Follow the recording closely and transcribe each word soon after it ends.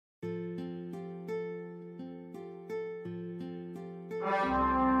When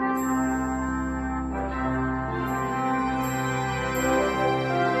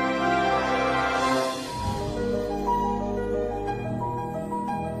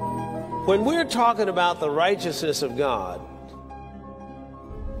we're talking about the righteousness of God,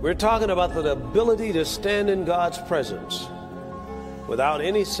 we're talking about the ability to stand in God's presence without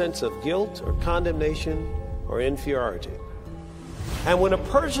any sense of guilt or condemnation or inferiority. And when a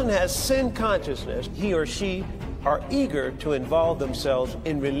person has sin consciousness, he or she are eager to involve themselves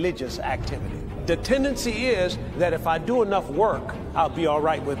in religious activity. The tendency is that if I do enough work, I'll be all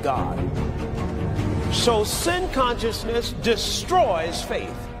right with God. So sin consciousness destroys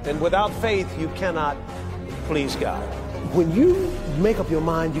faith. And without faith, you cannot please God. When you make up your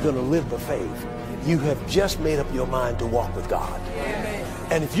mind you're going to live by faith, you have just made up your mind to walk with God. Amen.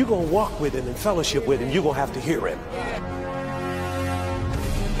 And if you're going to walk with Him and fellowship with Him, you're going to have to hear Him.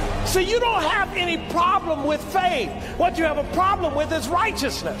 So you don't have any problem with faith. What you have a problem with is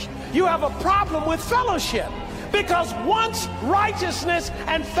righteousness. You have a problem with fellowship. Because once righteousness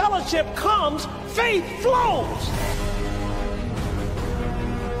and fellowship comes, faith flows.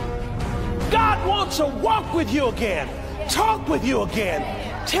 God wants to walk with you again, talk with you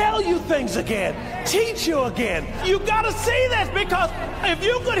again, tell you things again, teach you again. You got to see this, because if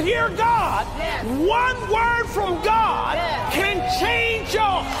you could hear God, one word from God can change your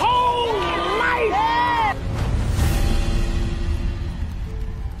whole life.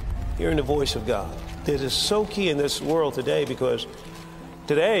 Hearing the voice of God. It is so key in this world today, because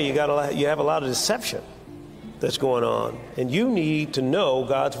today you have a lot of deception that's going on, and you need to know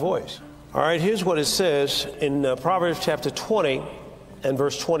God's voice. All right, here's what it says in Proverbs chapter 20 and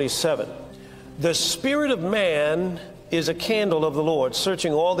verse 27. The spirit of man is a candle of the Lord,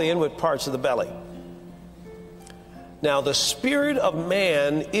 searching all the inward parts of the belly. Now, the spirit of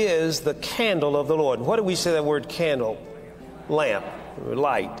man is the candle of the Lord. What do we say that word candle? Lamp,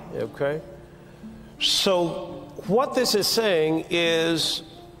 light, okay? So what this is saying is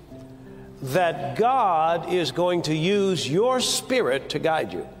that God is going to use your spirit to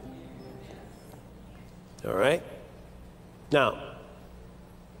guide you. All right? Now,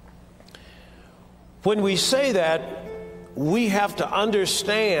 when we say that, we have to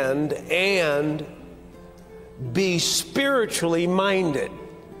understand and be spiritually minded.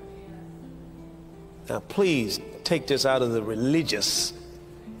 Now, please take this out of the religious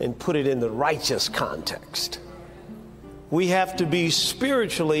and put it in the righteous context. We have to be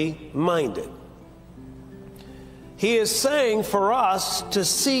spiritually minded. He is saying for us to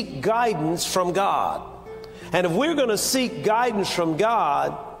seek guidance from God. And if we're going to seek guidance from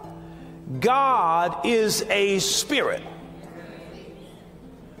God, God is a spirit.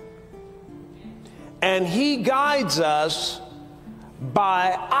 And He guides us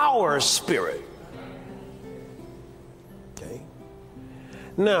by our spirit. Okay?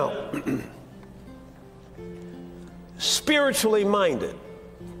 Now, spiritually minded.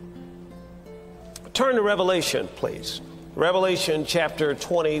 Turn to Revelation, please. Revelation chapter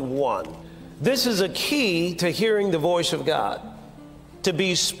 21. This is a key to hearing the voice of God, to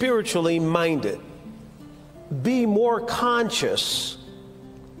be spiritually minded. Be more conscious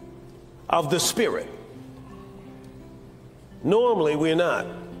of the Spirit. Normally, we're not.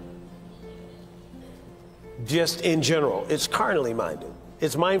 Just in general, it's carnally minded.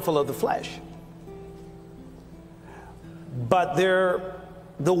 It's mindful of the flesh. But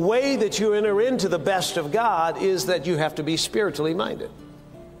the way that you enter into the best of God is that you have to be spiritually minded.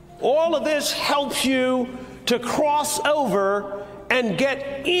 All of this helps you to cross over and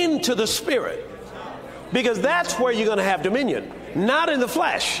get into the Spirit, because that's where you're going to have dominion, not in the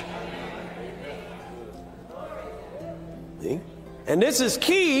flesh. See? And this is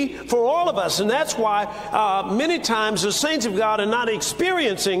key for all of us, and that's why many times the saints of God are not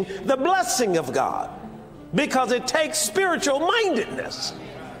experiencing the blessing of God, because it takes spiritual mindedness.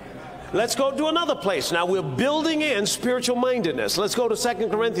 Let's go to another place. Now we're building in spiritual mindedness. Let's go to 2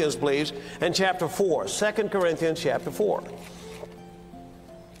 Corinthians, please, and chapter 4. 2 Corinthians chapter 4.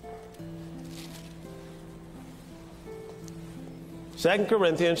 Second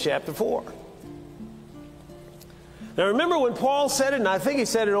Corinthians chapter 4. Now remember when Paul said it, and I think he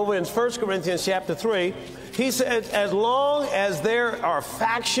said it over in 1 Corinthians chapter 3, he said, as long as there are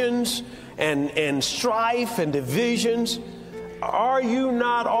factions and strife and divisions, are you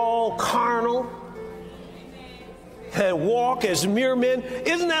not all carnal and walk as mere men?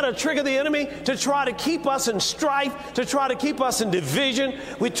 Isn't that a trick of the enemy to try to keep us in strife, to try to keep us in division?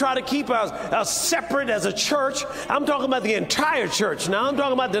 We try to keep us separate as a church. I'm talking about the entire church now. I'm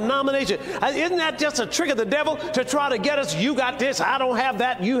talking about denomination. Isn't that just a trick of the devil to try to get us, you got this, I don't have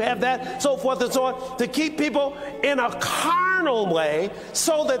that, you have that, so forth and so on, to keep people in a carnal carnal way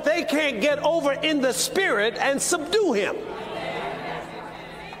so that they can't get over in the spirit and subdue him.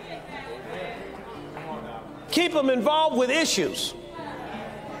 Keep them involved with issues.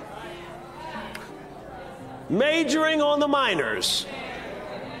 Majoring on the minors.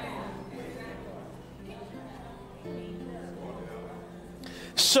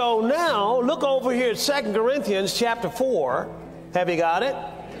 So now, look over here at 2 Corinthians chapter 4. Have you got it?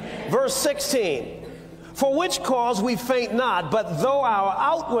 Verse 16. For which cause we faint not, but though our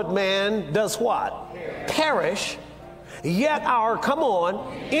outward man does what? Perish, yet our, come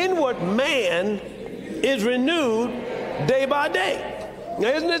on, inward man is renewed day by day. Now,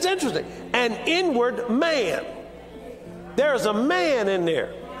 isn't this interesting? An inward man. There's a man in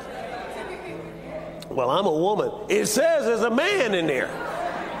there. Well, I'm a woman. It says there's a man in there.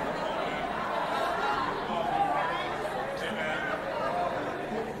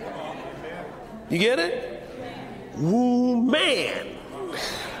 You get it? Woo, man.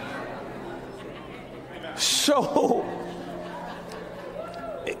 So,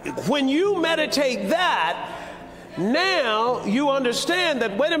 when you meditate that, now you understand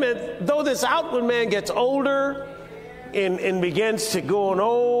that, wait a minute, though this outward man gets older and begins to go on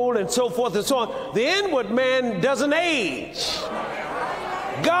old and so forth and so on, the inward man doesn't age.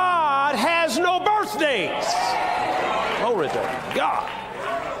 God has no birthdays. Glory to God.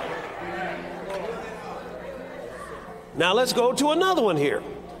 Now let's go to another one here.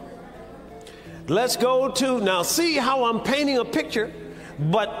 Let's go to, now see how I'm painting a picture,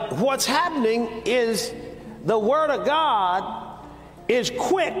 but what's happening is the Word of God is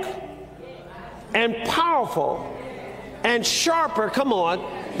quick and powerful and sharper, come on,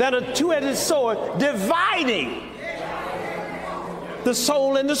 than a two-edged sword, dividing the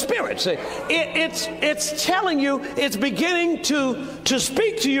soul and the spirit. See, it's telling you, it's beginning to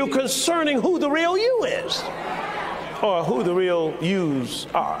speak to you concerning who the real you is. Or who the real yous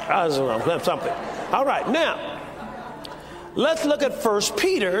are. I don't know, something. All right, now, let's look at 1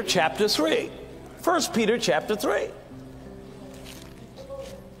 Peter chapter 3. 1 Peter chapter 3.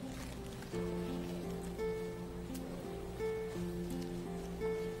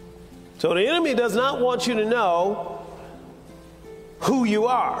 So the enemy does not want you to know who you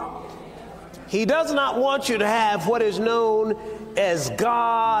are. He does not want you to have what is known as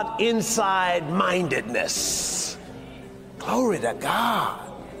God inside mindedness. Glory to God.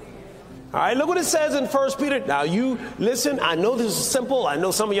 All right, look what it says in 1 Peter. Now you listen, I know this is simple. I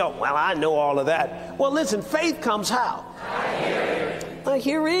know some of y'all, well, I know all of that. Well, listen, faith comes how? By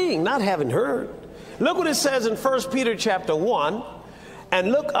hearing, not having heard. Look what it says in 1 Peter chapter 1,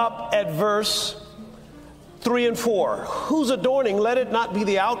 and look up at verse 3 and 4. Whose adorning, let it not be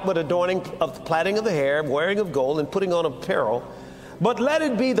the outward adorning of the plaiting of the hair, wearing of gold, and putting on apparel, but let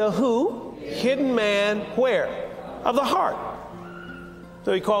it be the who? Hidden man, where? Of the heart.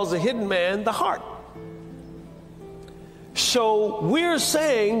 So he calls the hidden man the heart. So we're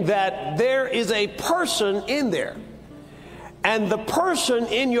saying that there is a person in there, and the person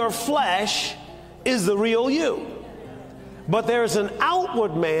in your flesh is the real you. But there's an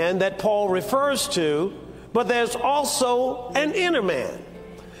outward man that Paul refers to, but there's also an inner man.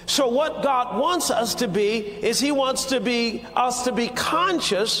 So what God wants us to be is he wants us to be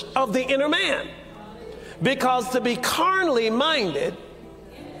conscious of the inner man. Because to be carnally minded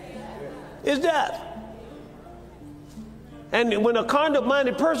is death. And when a carnally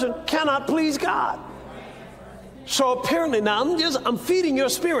minded person cannot please God. So apparently now I'm feeding your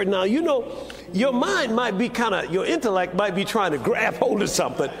spirit. Now, you know, your mind might be your intellect might be trying to grab hold of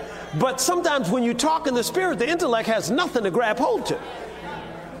something. But sometimes when you talk in the spirit, the intellect has nothing to grab hold to.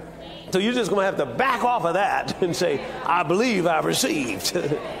 So you're just going to have to back off of that and say, I believe I've received.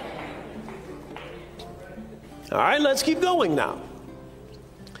 All right, let's keep going now.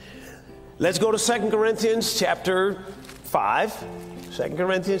 Let's go to 2 Corinthians chapter 5. 2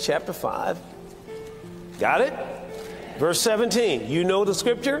 Corinthians chapter 5. Got it? Verse 17. You know the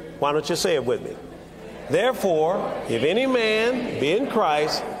scripture? Why don't you say it with me? Therefore, if any man be in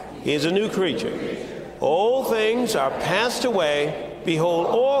Christ, he is a new creature. Old things are passed away. Behold,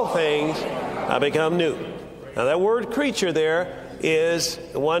 all things are become new. Now that word creature there is,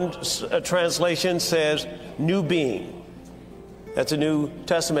 one translation says new being. That's a New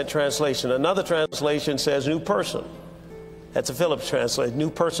Testament translation. Another translation says new person. That's a Phillips translation,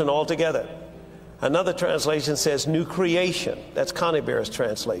 new person altogether. Another translation says new creation. That's Connie Bear's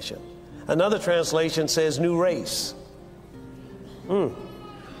translation. Another translation says new race. Now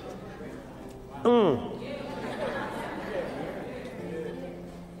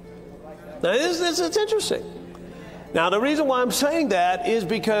this is interesting. Now the reason why I'm saying that is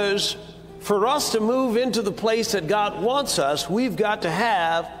because For us to move into the place that God wants us, we've got to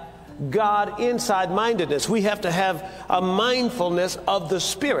have God inside mindedness. We have to have a mindfulness of the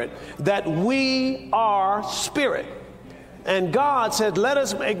Spirit, that we are spirit. And God said, let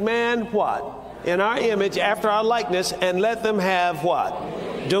us make man what? In our image, after our likeness, and let them have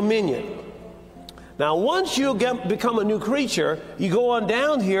what? Dominion. Now, once you become a new creature, you go on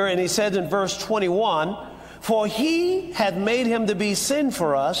down here, and he says in verse 21, for he hath made him to be sin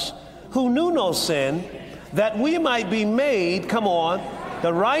for us, who knew no sin, that we might be made, come on,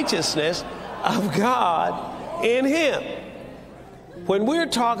 the righteousness of God in him. When we're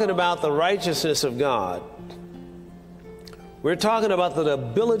talking about the righteousness of God, we're talking about the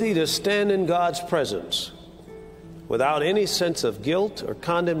ability to stand in God's presence without any sense of guilt or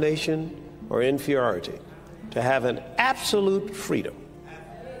condemnation or inferiority, to have an absolute freedom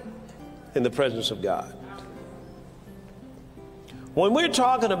in the presence of God. When we're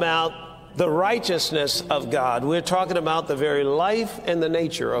talking about the righteousness of God, we're talking about the very life and the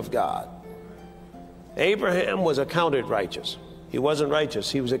nature of God. Abraham was accounted righteous. He wasn't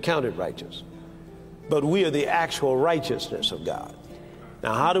righteous, he was accounted righteous. But we are the actual righteousness of God.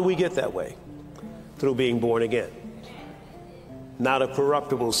 Now, how do we get that way? Through being born again. Not of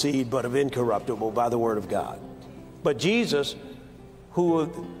corruptible seed, but of incorruptible by the word of God. But Jesus, who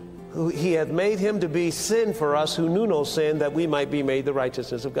he hath made him to be sin for us who knew no sin, that we might be made the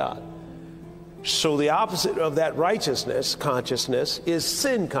righteousness of God. So the opposite of that righteousness consciousness is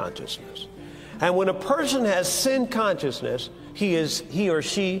sin consciousness. And when a person has sin consciousness, he or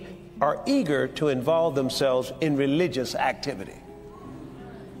she are eager to involve themselves in religious activity.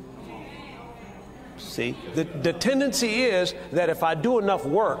 See, the tendency is that if I do enough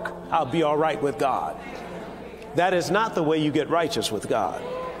work, I'll be all right with God. That is not the way you get righteous with God.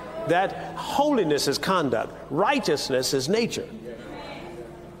 That holiness is conduct. Righteousness is nature.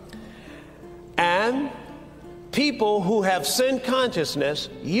 And people who have sin consciousness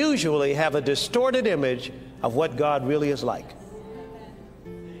usually have a distorted image of what God really is like.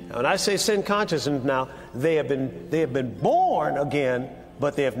 Now, when I say sin consciousness now, they have been born again,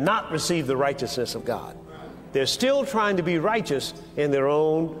 but they have not received the righteousness of God. They're still trying to be righteous in their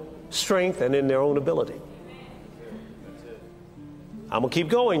own strength and in their own ability. I'm going to keep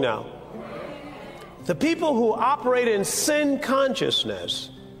going now. The people who operate in sin consciousness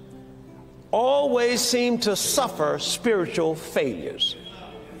always seem to suffer spiritual failures.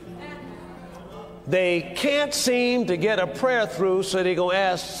 They can't seem to get a prayer through, so they're going to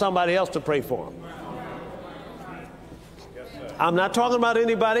ask somebody else to pray for them. I'm not talking about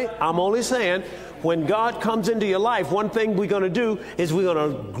anybody. I'm only saying when God comes into your life, one thing we're going to do is we're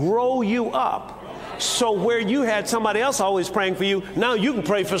going to grow you up. So where you had somebody else always praying for you, now you can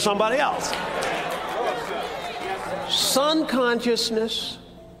pray for somebody else. Son consciousness,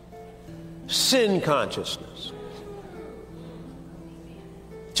 sin consciousness.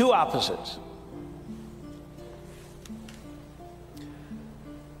 Two opposites.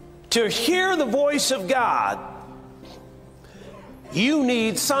 To hear the voice of God, you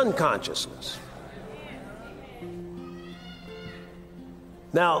need son consciousness.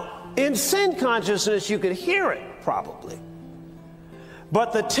 Now, in sin consciousness, you could hear it probably.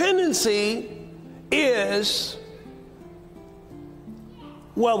 But the tendency is,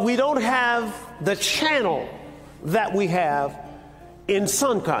 well, we don't have the channel that we have in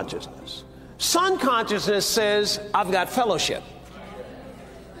son consciousness. Son consciousness says, I've got fellowship.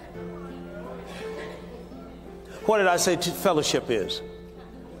 What did I say fellowship is?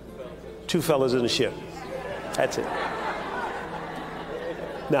 Two fellows in a ship. That's it.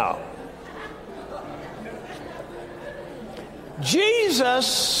 Now,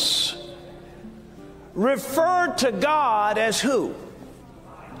 Jesus referred to God as who?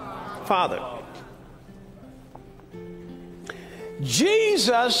 Father.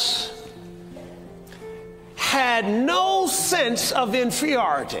 Jesus had no sense of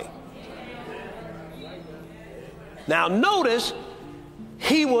inferiority. Now notice,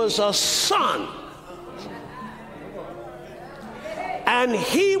 he was a son. And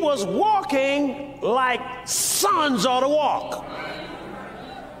he was walking like sons ought to walk.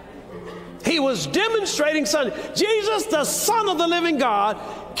 He was demonstrating son. Jesus, the Son of the living God,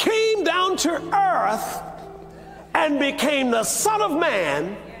 came down to earth and became the Son of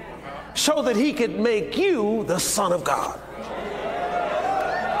Man so that he could make you the Son of God.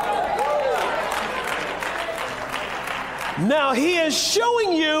 Now he is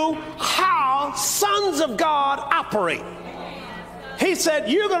showing you how sons of God operate. He said,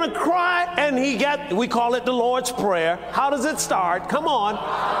 you're going to cry, and we call it the Lord's Prayer. How does it start? Come on.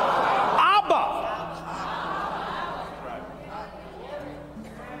 Abba.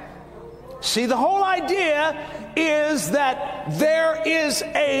 See, the whole idea is that there is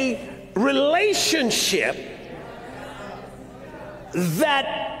a relationship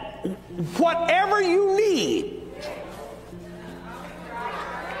that whatever you need.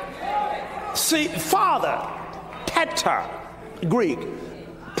 See, Father, Peter, Greek,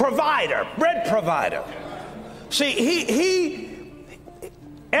 provider, bread provider. See, he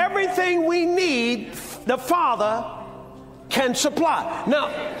everything we need, the Father can supply.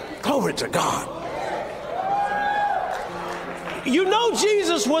 Now, glory to God. You know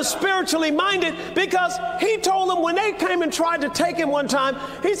Jesus was spiritually minded because he told them when they came and tried to take him one time,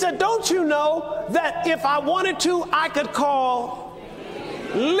 he said, don't you know that if I wanted to, I could call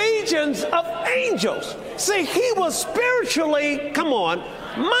legions of angels? See, he was spiritually, come on,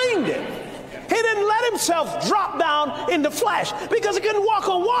 minded. He didn't let himself drop down in the flesh because he couldn't walk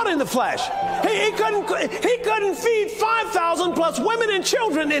on water in the flesh. He couldn't feed 5,000 plus women and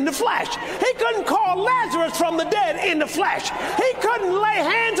children in the flesh. He couldn't call Lazarus from the dead in the flesh. He couldn't lay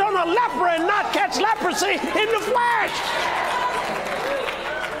hands on a leper and not catch leprosy in the flesh.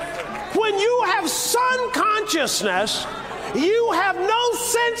 When you have son consciousness, you have no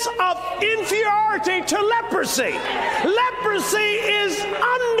sense of inferiority to leprosy. Leprosy is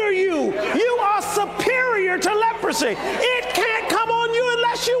under you. You are superior to leprosy. It can't come on you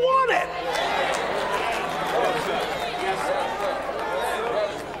unless you want it.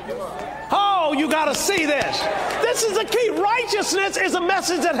 Oh, you got to see this. This is the key. Righteousness is a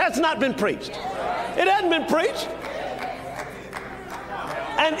message that has not been preached. It hasn't been preached.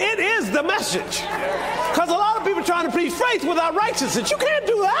 And it is the message. Because a lot of people are trying to preach faith without righteousness. You can't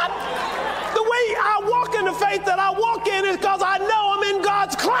do that. The way I walk in the faith that I walk in is because I know I'm in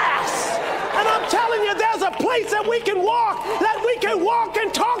God's class. And I'm telling you, there's a place that we can walk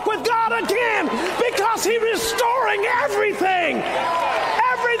and talk with God again because He's restoring everything.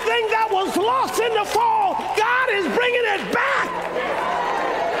 Everything that was lost in the fall, God is bringing it back.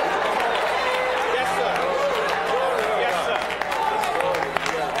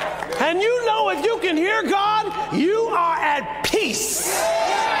 And you know, if you can hear God, you are at peace.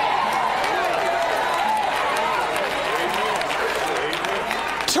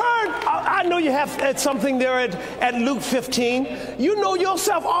 I know you have something there at Luke 15. You know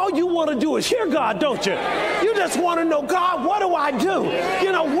yourself, all you want to do is hear God, don't you? You just want to know, God, what do I do?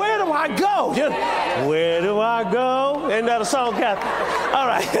 You know, where do I go? Where do I go? Ain't that a song, Kathy? All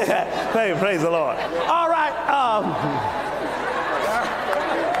right. Praise the Lord. All right.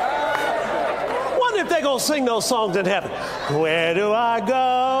 If they're going to sing those songs in heaven. Where do I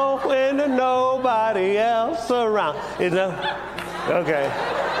go when there's nobody else around? You know? Okay.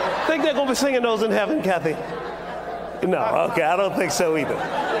 Think they're going to be singing those in heaven, Kathy? No, okay, I don't think so either.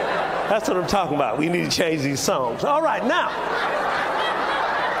 That's what I'm talking about. We need to change these songs. All right, now.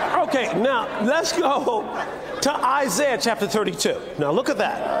 Okay, now let's go to Isaiah chapter 32. Now look at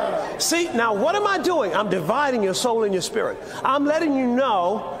that. See, now what am I doing? I'm dividing your soul and your spirit. I'm letting you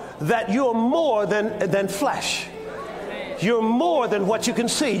know that you're more than flesh. You're more than what you can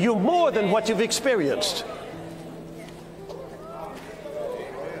see. You're more than what you've experienced.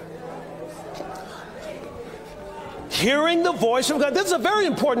 Hearing the voice of God. This is a very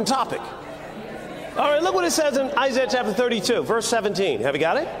important topic. All right, look what it says in Isaiah chapter 32, verse 17. Have you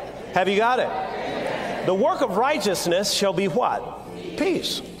got it? Have you got it? The work of righteousness shall be what?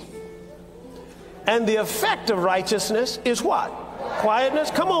 Peace. And the effect of righteousness is what?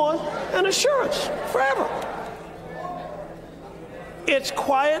 Quietness, come on, and assurance forever. It's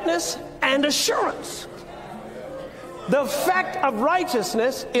quietness and assurance. The effect of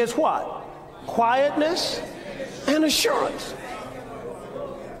righteousness is what? Quietness and assurance.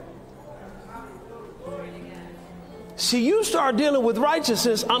 See, you start dealing with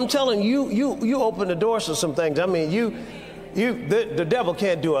righteousness, I'm telling you, you open the doors to some things. I mean, the devil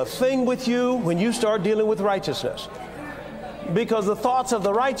can't do a thing with you when you start dealing with righteousness. Because the thoughts of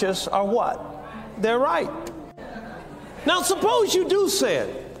the righteous are what? They're right. Now, suppose you do sin.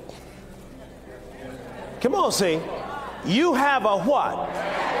 Come on, see. You have a what?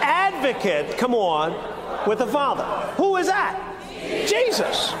 Advocate, come on, with the Father. Who is that?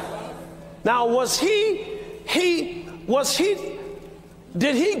 Jesus. Now,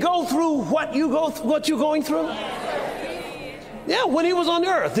 did he go through what you're going through? Yeah, when he was on the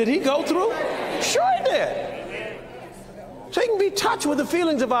earth, did he go through? Sure he did. So he can be touched with the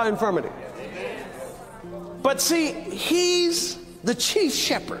feelings of our infirmity. But see, he's the chief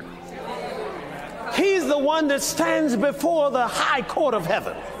shepherd. He's the one that stands before the high court of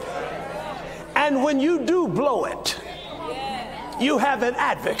heaven. And when you do blow it, you have an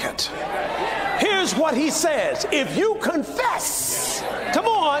advocate. Here's what he says. If you confess, come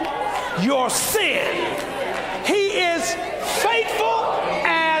on, your sin. He is faithful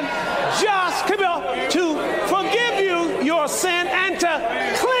and just, come on, to forgive you your sin and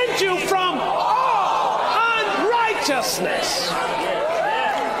to cleanse you from all unrighteousness.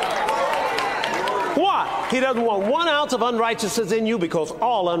 Why? He doesn't want 1 ounce of unrighteousness in you, because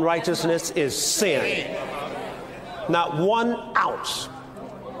all unrighteousness is sin. Not 1 ounce.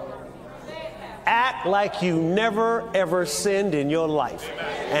 Act like you never ever sinned in your life,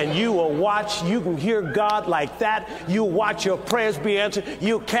 and you will watch. You can hear God like that. You watch your prayers be answered.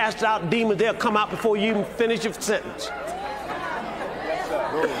 You cast out demons. They'll come out before you even finish your sentence. Yes,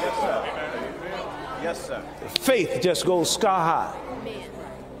 sir. Yes, sir. Yes, sir. Faith just goes sky high.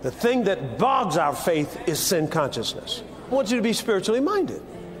 The thing that bogs our faith is sin consciousness. I want you to be spiritually minded.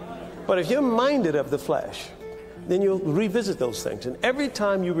 But if you're minded of the flesh, then you'll revisit those things. And every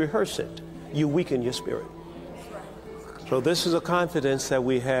time you rehearse it, you weaken your spirit. So this is a confidence that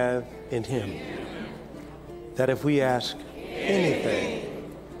we have in him, that if we ask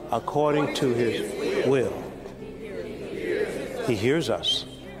anything according to his will, he hears us.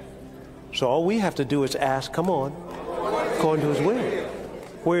 So all we have to do is ask, come on, according to his will.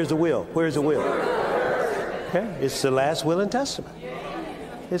 Where's the will? Where's the will? Okay? It's the last will and testament.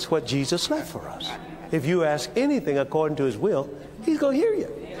 It's what Jesus left for us. If you ask anything according to his will, he's going to hear you.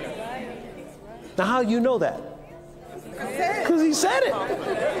 Now, how do you know that? Because he said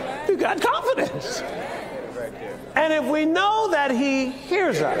it. You got confidence. And if we know that he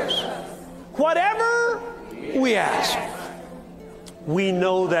hears us, whatever we ask, we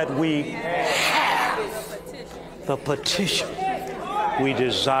know that we have the petition we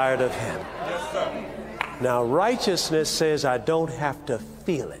desired of him. Now, righteousness says I don't have to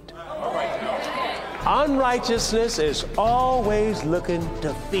feel it. Unrighteousness is always looking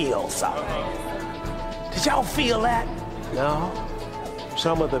to feel something. Did y'all feel that? No.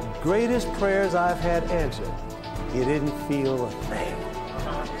 Some of the greatest prayers I've had answered, you didn't feel a thing.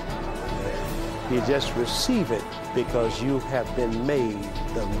 You just receive it because you have been made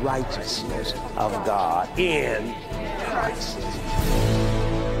the righteousness of God in Christ.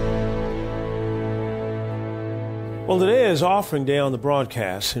 Well, today is offering day on the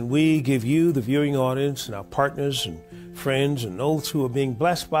broadcast, and we give you, the viewing audience, and our partners and friends and those who are being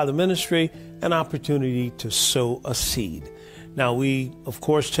blessed by the ministry, an opportunity to sow a seed. Now, we, of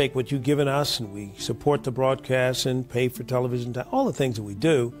course, take what you've given us, and we support the broadcast and pay for television, all the things that we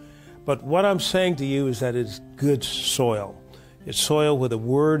do. But what I'm saying to you is that it's good soil. It's soil where the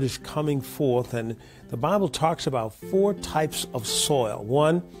word is coming forth, and the Bible talks about 4 types of soil.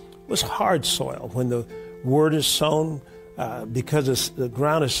 One was hard soil. When the word is sown, because the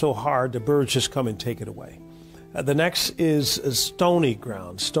ground is so hard, the birds just come and take it away. The next is a stony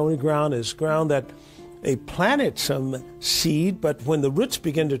ground. Stony ground is ground that they planted some seed, but when the roots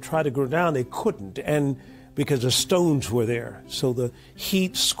began to try to grow down, they couldn't, and because the stones were there. So the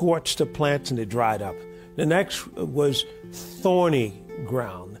heat scorched the plants and they dried up. The next was thorny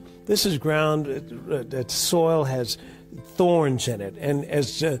ground. This is ground that soil has thorns in it, and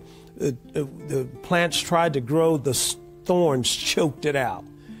as the plants tried to grow, the thorns choked it out.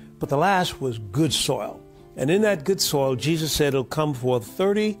 But the last was good soil. And in that good soil, Jesus said it'll come forth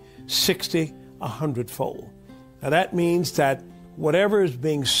 30, 60, 100-fold. Now that means that whatever is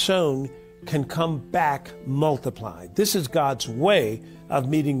being sown can come back multiplied. This is God's way of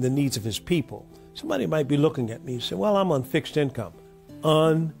meeting the needs of his people. Somebody might be looking at me and say, well, I'm on fixed income.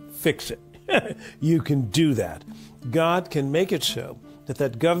 Unfix it. You can do that. God can make it so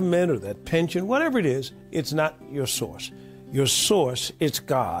that government or that pension, whatever it is, it's not your source. Your source, it's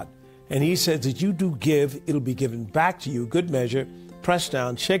God. And he says that you do give, it'll be given back to you, good measure, pressed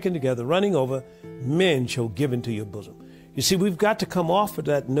down, shaken together, running over, men shall give into your bosom. You see, we've got to come off of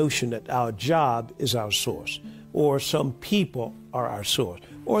that notion that our job is our source, or some people are our source,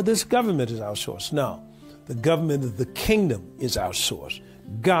 or this government is our source. No, the government of the kingdom is our source.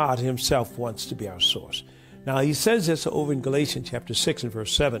 God himself wants to be our source. Now, he says this over in Galatians chapter 6 and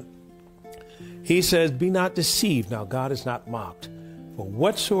verse 7. He says, be not deceived. Now, God is not mocked. For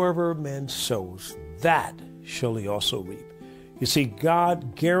whatsoever man sows, that shall he also reap. You see,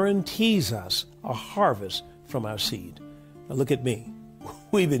 God guarantees us a harvest from our seed. Now, look at me.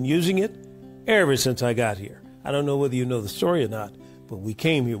 We've been using it ever since I got here. I don't know whether you know the story or not, but we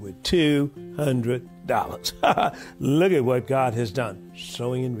came here with $200. Look at what God has done.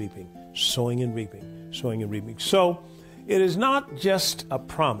 Sowing and reaping, sowing and reaping, sowing and reaping. So it is not just a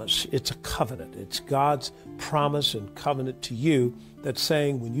promise, it's a covenant. It's God's promise and covenant to you that's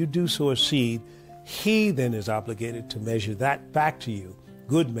saying when you do sow a seed, he then is obligated to measure that back to you.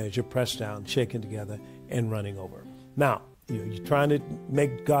 Good measure, pressed down, shaken together, and running over. Now, You're trying to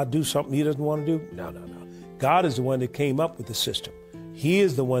make God do something he doesn't want to do? No. God is the one that came up with the system. He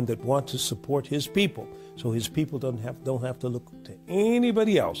is the one that wants to support his people, so his people don't have to look to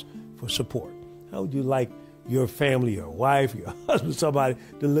anybody else for support. How would you like your family, your wife, your husband, somebody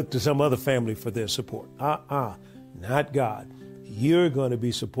to look to some other family for their support? Not God. You're going to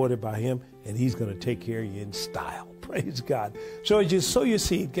be supported by him, and he's going to take care of you in style. Praise God. So as you sow your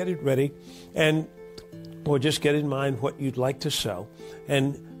seed, get it ready, or just get in mind what you'd like to sow.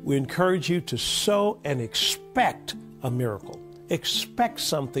 And we encourage you to sow and expect a miracle. Expect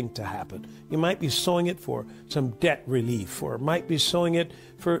something to happen. You might be sowing it for some debt relief, or might be sowing it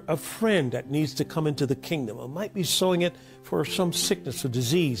for a friend that needs to come into the kingdom, or might be sowing it for some sickness or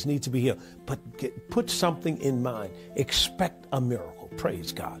disease needs to be healed. But put something in mind. Expect a miracle.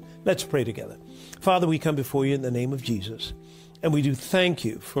 Praise God. Let's pray together. Father, we come before you in the name of Jesus, and we do thank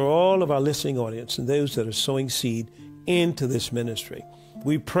you for all of our listening audience and those that are sowing seed into this ministry.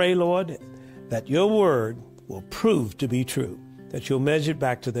 We pray, Lord, that your word will prove to be true, that you'll measure it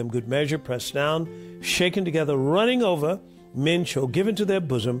back to them, good measure, pressed down, shaken together, running over, men shall give into their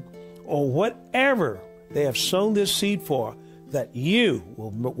bosom, or whatever they have sown this seed for, that you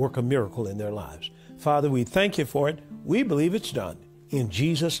will work a miracle in their lives. Father, we thank you for it. We believe it's done. In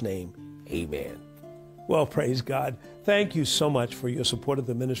Jesus' name, amen. Well, praise God. Thank you so much for your support of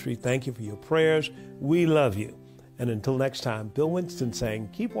the ministry. Thank you for your prayers. We love you. And until next time, Bill Winston saying,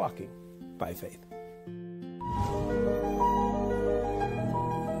 keep walking by faith.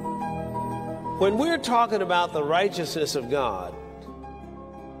 When we're talking about the righteousness of God,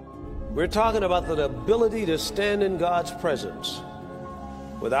 we're talking about the ability to stand in God's presence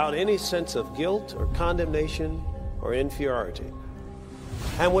without any sense of guilt or condemnation or inferiority.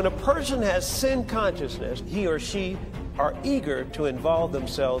 And when a person has sin consciousness, he or she are eager to involve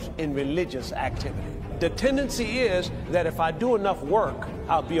themselves in religious activity. The tendency is that if I do enough work,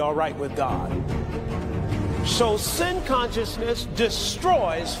 I'll be all right with God. So sin consciousness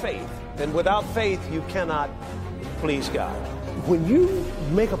destroys faith. And without faith, you cannot please God. When you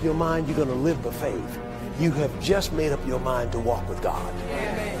make up your mind you're going to live by faith, you have just made up your mind to walk with God.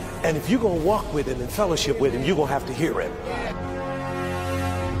 Amen. And if you're going to walk with him and fellowship with him, you're going to have to hear him.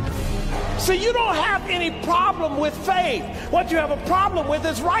 See, you don't have any problem with faith. What you have a problem with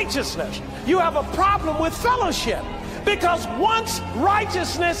is righteousness. You have a problem with fellowship. Because once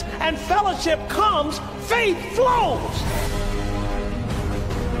righteousness and fellowship comes, faith flows.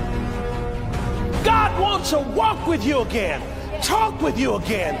 God wants to walk with you again, talk with you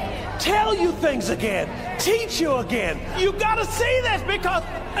again, tell you things again, teach you again. You got to see this, because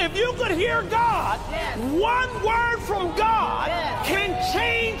if you could hear God, one word from God can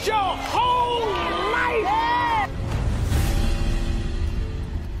change your whole life.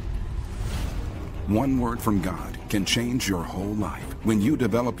 One word from God can change your whole life when you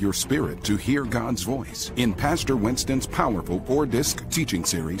develop your spirit to hear God's voice in Pastor Winston's powerful 4-disc teaching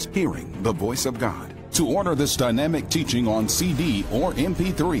series, Hearing the Voice of God. To order this dynamic teaching on CD or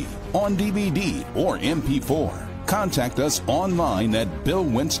MP3, on DVD or MP4, contact us online at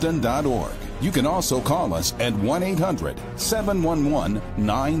billwinston.org. You can also call us at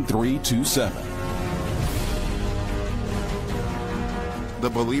 1-800-711-9327. The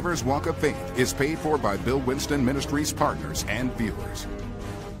Believer's Walk of Faith is paid for by Bill Winston Ministries partners and viewers.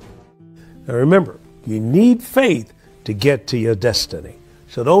 Now remember, you need faith to get to your destiny.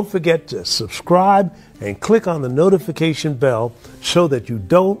 So don't forget to subscribe and click on the notification bell so that you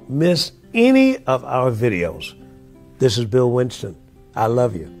don't miss any of our videos. This is Bill Winston. I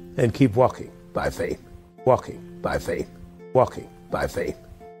love you, and keep walking by faith. Walking by faith. Walking by faith.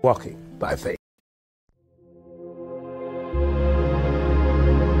 Walking by faith.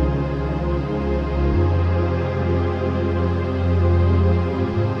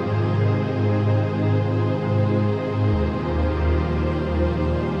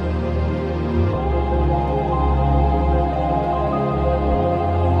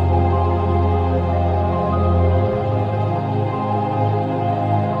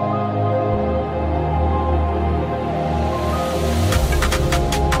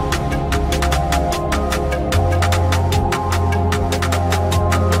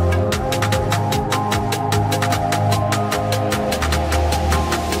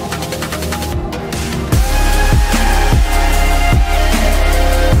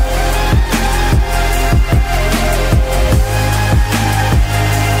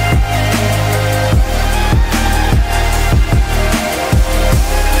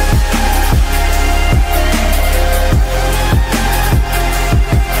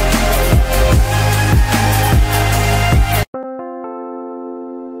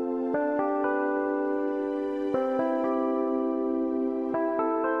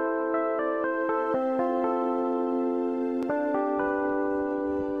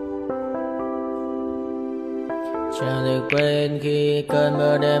 Chẳng được quên khi cơn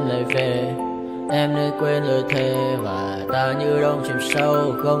mưa đêm lại về. Em đã quên lời thề và ta như đông chìm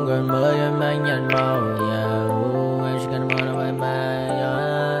sâu. Không cần mơ em anh nhận màu. Em chỉ cần mơ nó bye bye.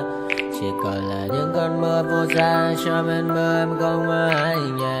 Chỉ còn là những cơn mưa vô giá cho bên mơ em không mơ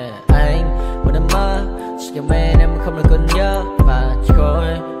anh. Anh một đêm mơ chỉ cần bên em không được cần nhớ và chỉ có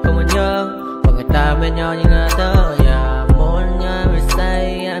em không muốn nhớ và người ta bên nhau như ngã tớ. Muốn em phải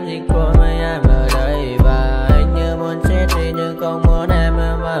say em chỉ có mấy em ở đây và anh như muốn chết đi nhưng không muốn em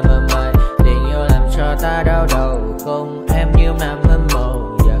mơ mày. Tình yêu làm cho ta đau đầu không em như nằm hâm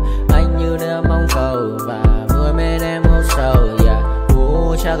mộ. Anh như đêm mong cầu và mưa bên em ngủ sầu.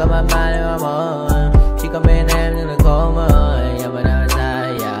 Chắc có mà mai em mơ chỉ có bên em nhưng là khó mơ. Mà đang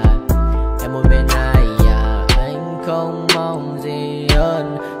dài em muốn bên ai anh không mong gì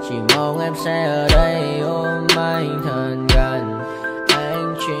hơn chỉ mong em sẽ ở đây ôm anh thật gần.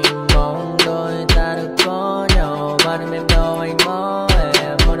 Anh chỉ mong đôi ta được có nhau mà đừng em đâu anh có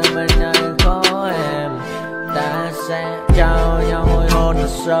em muốn em bên ai có em ta sẽ trao nhau môi hôn thật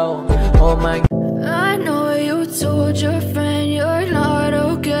sâu ôm anh. I know you told your friend you're not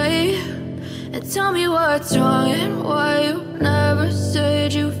okay, and tell me what's wrong and why you never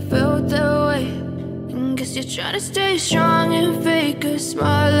said you felt that way. And guess you're trying to stay strong and fake a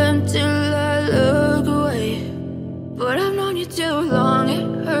smile until I look away. But I've known you too long,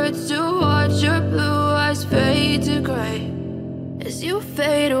 it hurts to watch your blue eyes fade to gray as you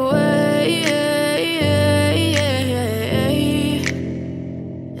fade away.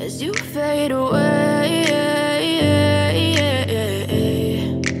 As you fade away.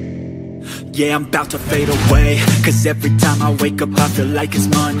 Yeah, I'm about to fade away, cause every time I wake up I feel like it's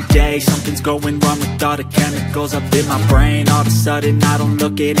Monday. Something's going wrong with all the chemicals up in my brain. All of a sudden I don't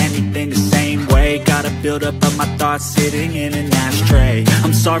look at anything the same way. Gotta build up of my thoughts sitting in an ashtray.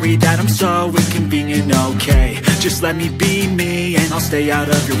 I'm sorry that I'm so inconvenient, okay. Just let me be me and I'll stay out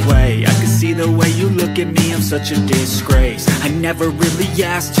of your way. I can see the way you look at me, I'm such a disgrace. I never really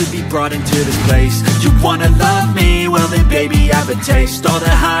asked to be brought into this place. You wanna love me? Well then baby I have a taste. All the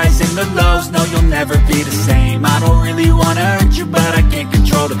highs and the lows, no you'll never be the same. I don't really wanna hurt you but I can't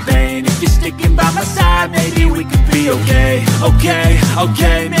control the pain. If you're sticking by my side maybe we could be okay.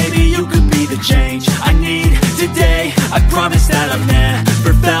 Okay, maybe you could be the change I need today. I promise that I've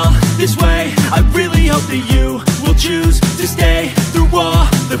never felt this way. I really hope that you will choose to stay through all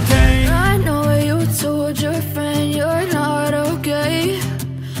the pain. I know you told your friend you're not okay,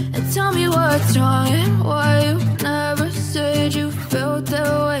 and tell me what's wrong and why you never said you felt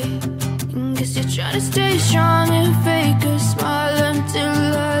that way. And guess you're trying to stay strong and fake a smile until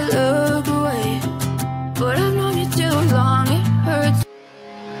I look away. But I've known you too long, it hurts.